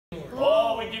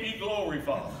glory,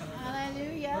 Father.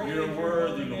 Hallelujah. You're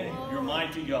worthy, Lord. You're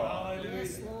mighty God.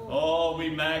 Yes, Lord. Oh, we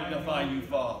magnify you,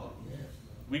 Father.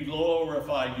 We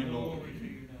glorify you, Lord.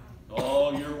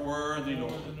 Oh, you're worthy,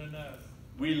 Lord.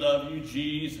 We love you,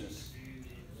 Jesus.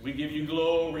 We give you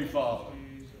glory, Father.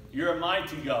 You're a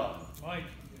mighty God.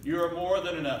 You're more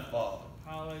than enough, Father.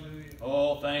 Hallelujah.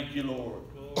 Oh, thank you, Lord.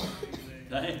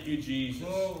 Thank you, Jesus.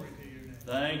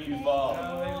 Thank you, Father.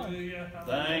 Hallelujah.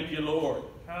 Thank you, Lord.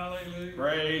 Hallelujah.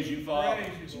 Praise you, Father.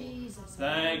 Jesus.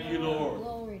 Thank you, Lord.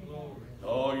 Glory to God.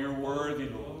 Oh, you're worthy,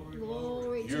 Lord.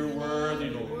 Glory to You're your worthy,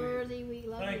 name. Lord. Worthy, we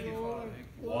love Thank you, you, Lord.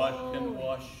 What can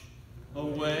wash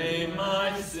away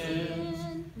my sins?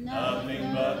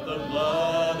 Nothing but the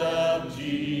blood of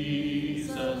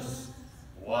Jesus.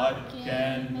 What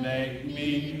can make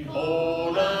me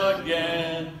whole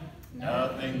again?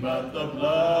 Nothing but the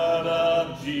blood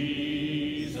of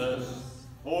Jesus.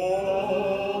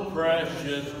 Oh,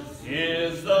 precious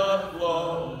is the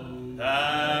flow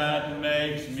that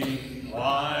makes me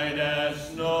white as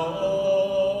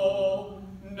snow.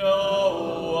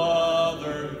 No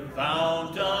other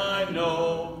fount I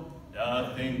know,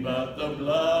 nothing but the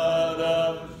blood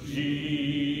of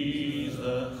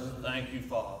Jesus. Thank you,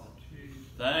 Father.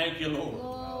 Thank you, Lord.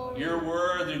 Glory. You're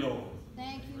worthy, Lord.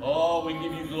 Thank you, Oh, Lord. we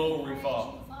give you glory, Praise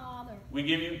Father. you, Father. We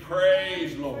give you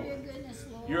praise, Thank you Lord. for your goodness,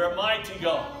 Lord. You're a mighty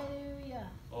God. Hallelujah.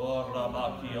 Oh,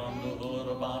 Rabaki Thank you, Ando Lord.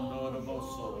 Rabando Glory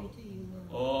Raboso. to you,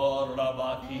 Lord. Oh,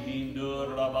 Rabaki Hindu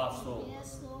Rabaso.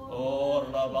 Yes, Lord. Oh,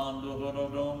 Rabando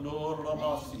Rodondo Thank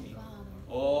Rabasi. you, Father.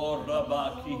 Oh,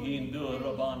 Rabaki Hindu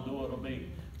Rabando Rabi.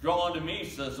 Draw unto me,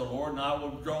 says the Lord, and I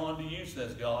will draw unto you,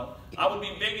 says God. I will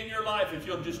be big in your life if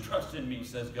you'll just trust in me,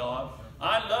 says God.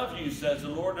 I love you, says the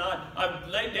Lord, and I've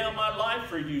laid down my life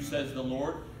for you, says the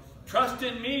Lord. Trust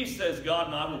in me, says God,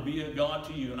 and I will be a God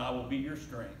to you, and I will be your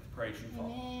strength. Praise you,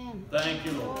 Father. Amen. Thank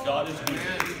you, Lord. God is good.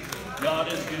 God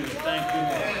is good. Thank you,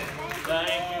 Lord.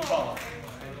 Thank you, Father.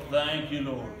 Thank you,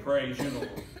 Lord. Praise you, Lord.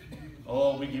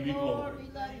 Oh, we give you glory.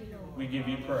 We love you, Lord. We give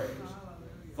you praise.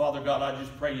 Father God, I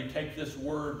just pray you take this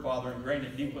word, Father, and grain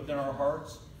it deep within our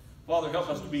hearts. Father, help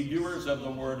us to be doers of the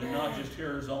word and not just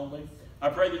hearers only. I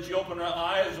pray that you open our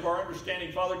eyes of our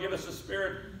understanding. Father, give us a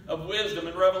spirit of wisdom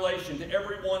and revelation to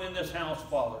everyone in this house,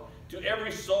 Father. To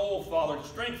every soul, Father.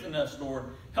 Strengthen us, Lord.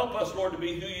 Help us, Lord, to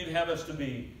be who you'd have us to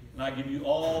be. And I give you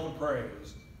all the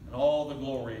praise and all the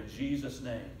glory in Jesus'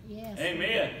 name. Yes.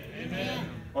 Amen. Amen.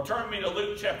 Well, turn me to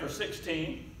Luke chapter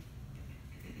 16,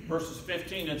 verses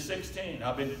 15 and 16.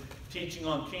 I've been teaching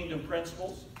on kingdom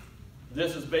principles.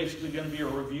 This is basically going to be a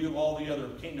review of all the other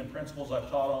kingdom principles I've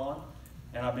taught on.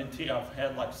 And I've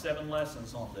had like 7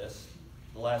 lessons on this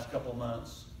the last couple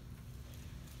months.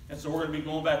 And so we're going to be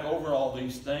going back over all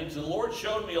these things. And the Lord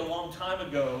showed me a long time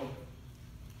ago,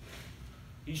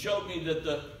 He showed me that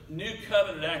the new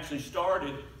covenant actually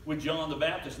started with John the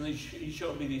Baptist. And He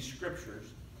showed me these scriptures.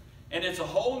 And it's a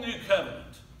whole new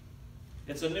covenant.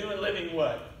 It's a new and living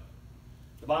way.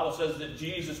 The Bible says that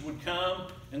Jesus would come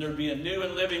and there'd be a new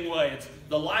and living way. It's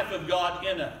the life of God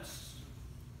in us.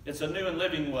 It's a new and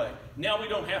living way. Now we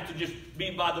don't have to just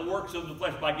be by the works of the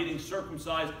flesh, by getting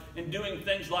circumcised and doing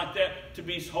things like that to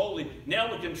be holy.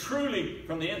 Now we can truly,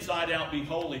 from the inside out, be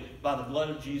holy by the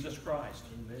blood of Jesus Christ.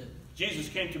 Amen. Jesus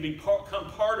came to become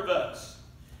part of us.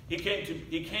 He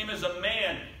came as a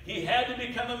man. He had to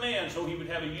become a man so he would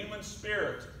have a human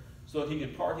spirit, so that he could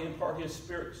impart his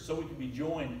spirit, so we could be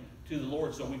joined to the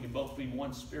Lord, so we could both be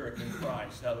one spirit in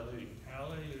Christ. Hallelujah.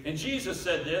 Hallelujah. And Jesus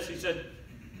said this.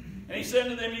 He said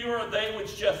to them, you are they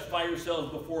which justify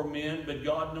yourselves before men, but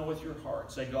God knoweth your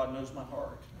heart. Say, God knows my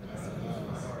heart. Yes,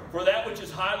 for that which is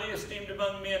highly esteemed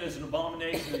among men is an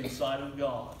abomination in the sight of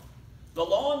God. The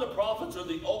law and the prophets are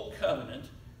the old covenant,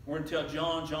 were until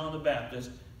John the Baptist.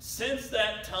 Since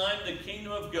that time, the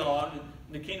kingdom of God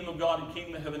and kingdom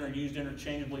of heaven are used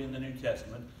interchangeably in the New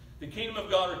Testament. The kingdom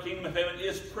of God or kingdom of heaven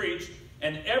is preached,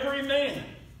 and every man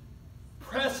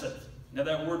presseth. Now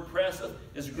that word presseth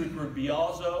is a Greek word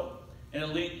biazo, and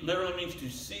it literally means to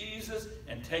seizes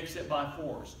and takes it by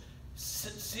force.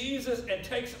 Seizes and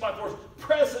takes it by force,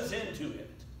 presses into it.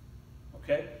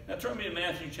 Okay? Now turn me to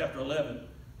Matthew chapter 11,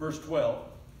 verse 12.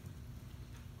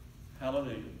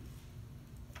 Hallelujah.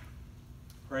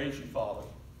 Praise you, Father.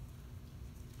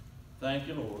 Thank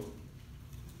you, Lord.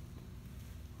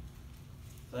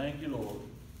 Thank you, Lord.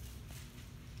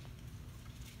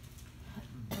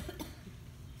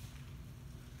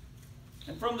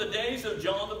 And from the days of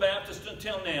John the Baptist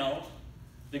until now,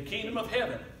 the kingdom of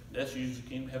heaven, that's used the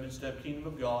kingdom of heaven instead of kingdom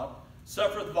of God,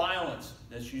 suffereth violence,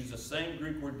 that's used the same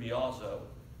Greek word biazo,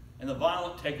 and the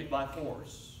violent take it by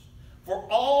force. For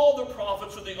all the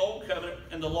prophets of the old covenant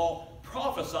and the law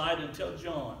prophesied until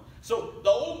John. So the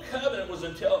old covenant was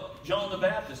until John the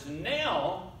Baptist. And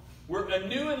now we're a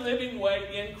new and living way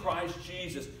in Christ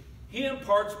Jesus. He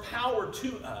imparts power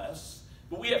to us,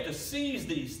 but we have to seize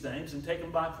these things and take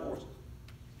them by force.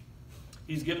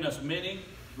 He's given us many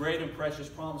great and precious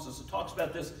promises. It talks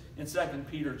about this in 2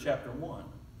 Peter chapter 1. It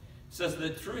says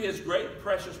that through his great and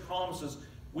precious promises,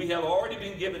 we have already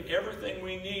been given everything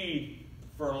we need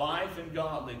for life and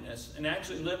godliness. And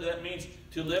actually that means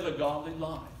to live a godly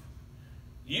life.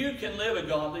 You can live a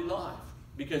godly life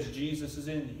because Jesus is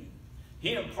in you.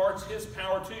 He imparts his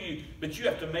power to you, but you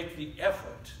have to make the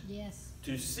effort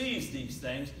to seize these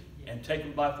things and take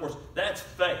them by force. That's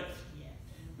faith.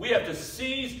 We have to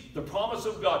seize the promise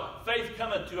of God. Faith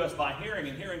cometh to us by hearing,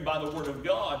 and hearing by the word of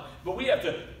God. But we have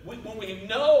to, when we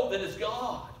know that it's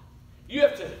God, you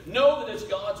have to know that it's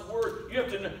God's word. You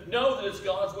have to know that it's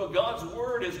God's will. God's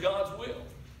word is God's will.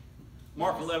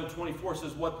 Mark 11:24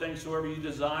 says, what things soever you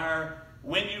desire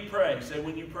when you pray. Say,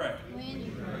 when you pray. When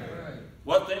you pray.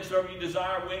 What things soever you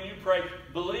desire when you pray,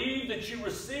 believe that you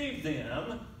receive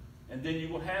them, and then you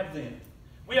will have them.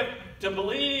 We have to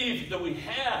believe that we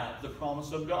have the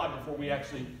promise of God before we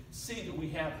actually see that we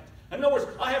have it. In other words,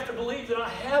 I have to believe that I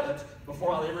have it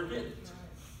before I'll ever get it.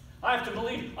 I have to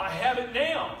believe I have it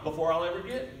now before I'll ever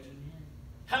get it.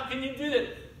 How can you do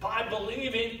that? By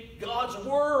believing God's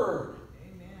word.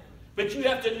 But you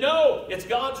have to know it's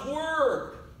God's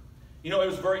word. You know, it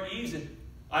was very easy.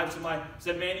 I had somebody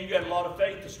said, man, you got a lot of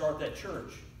faith to start that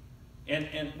church.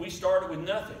 And we started with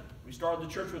nothing. We started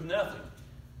the church with nothing.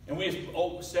 And we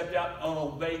just stepped out and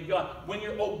obeyed God. When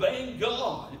you're obeying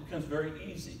God, it becomes very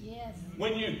easy. Yes.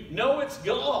 When you know it's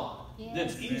God, Yes. then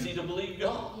it's easy to believe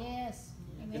God. Yes.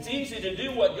 Amen. It's easy to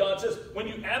do what God says when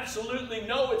you absolutely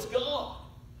know it's God.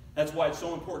 That's why it's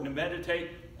so important to meditate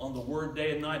on the Word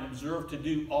day and night and observe to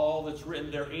do all that's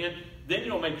written therein. Then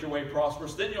you'll make your way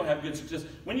prosperous. Then you'll have good success.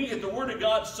 When you get the Word of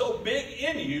God so big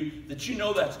in you that you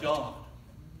know that's God.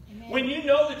 Amen. When you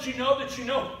know that you know that you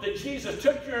know that Jesus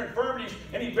took your infirmities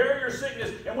and He bare your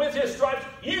sickness, and with His stripes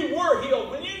you were healed.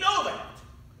 When you know that,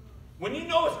 when you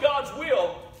know it's God's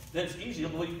will, then it's easy to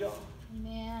believe God.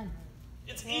 Amen.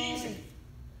 It's easy.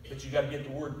 But you got to get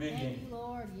the Word big in Thank you. you,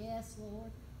 Lord. Yes,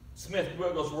 Lord. Smith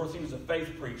Wigglesworth, he was a faith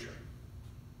preacher.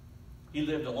 He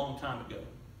lived a long time ago.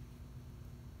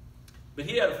 But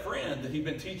he had a friend that he'd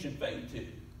been teaching faith to.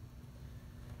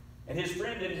 And his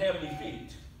friend didn't have any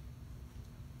feet.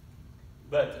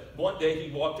 But one day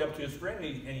he walked up to his friend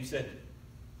and he said,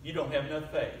 you don't have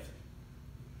enough faith.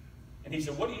 And he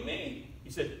said, what do you mean? He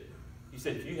said,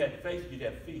 if you had faith, you'd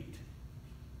have feet.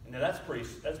 And now that's pretty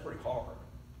hard.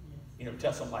 You know,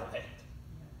 tell somebody that.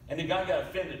 And the guy got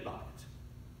offended by it.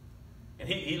 And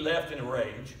he left in a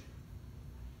rage.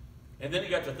 And then he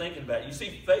got to thinking about it. You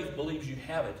see, faith believes you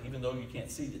have it, even though you can't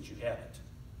see that you have it.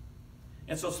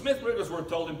 And so Smith Wigglesworth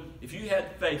told him, if you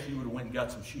had faith, you would have went and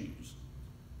got some shoes.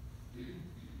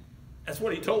 That's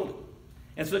what he told him.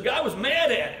 And so the guy was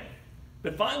mad at him.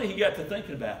 But finally he got to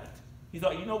thinking about it. He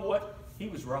thought, you know what? He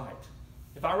was right.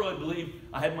 If I really believed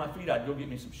I had my feet, I'd go get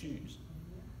me some shoes.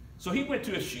 So he went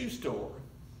to a shoe store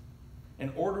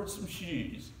and ordered some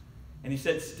shoes. And he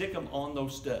said, stick them on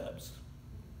those stubs.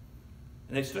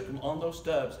 And they stuck them on those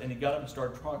stubs, and he got up and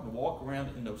started trying to walk around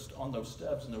on those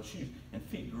stubs and those shoes, and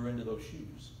feet grew into those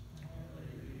shoes.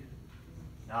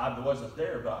 Now, I wasn't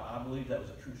there, but I believe that was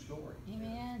a true story.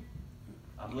 Amen.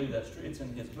 I believe that's true. It's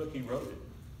in his book. He wrote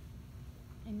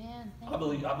it. Amen. I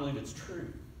believe it's true.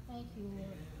 Thank you,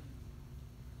 Lord.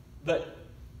 But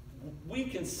we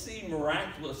can see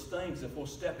miraculous things if we'll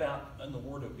step out in the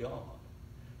Word of God.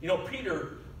 You know,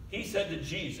 Peter, he said to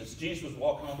Jesus was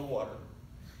walking on the water,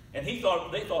 and they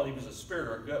thought he was a spirit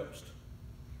or a ghost.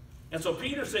 And so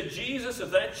Peter said, Jesus, if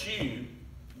that's you,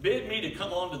 bid me to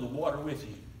come onto the water with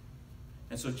you.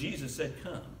 And so Jesus said,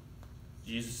 come.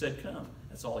 Jesus said, come.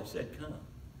 That's all he said, come.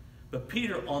 But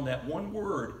Peter, on that one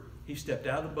word, he stepped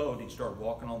out of the boat and he started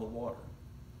walking on the water.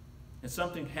 And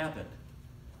something happened.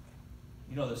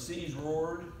 You know, the seas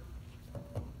roared.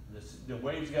 The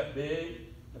waves got big.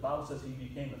 The Bible says he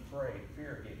became afraid.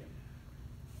 Fear hit him.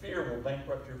 Fear will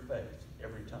bankrupt your faith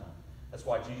every time. That's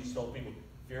why Jesus told people,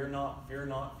 fear not, fear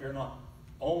not, fear not.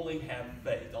 Only have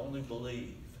faith. Only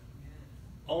believe.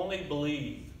 Only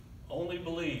believe. Only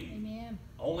believe. Amen.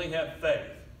 Only have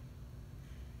faith.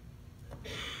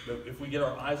 But if we get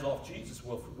our eyes off Jesus,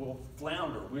 we'll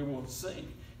flounder. We will sink.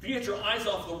 If you get your eyes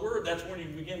off the Word, that's when you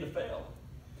begin to fail.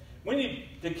 We need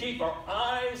to keep our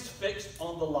eyes fixed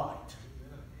on the light.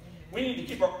 We need to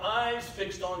keep our eyes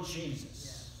fixed on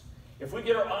Jesus. If we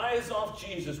get our eyes off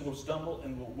Jesus, we'll stumble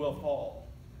and we'll fall.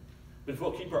 But if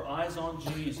we'll keep our eyes on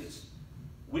Jesus,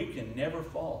 we can never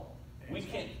fall. We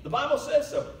can't. The Bible says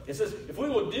so. It says, if we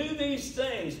will do these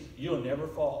things, you'll never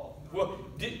fall. If we'll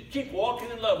keep walking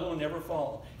in love, we'll never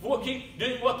fall. If we'll keep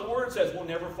doing what the Word says, we'll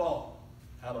never fall.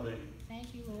 Hallelujah.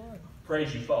 Thank you, Lord.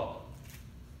 Praise you, Father.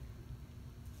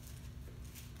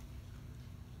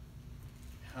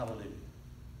 Hallelujah.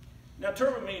 Now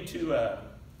turn with me to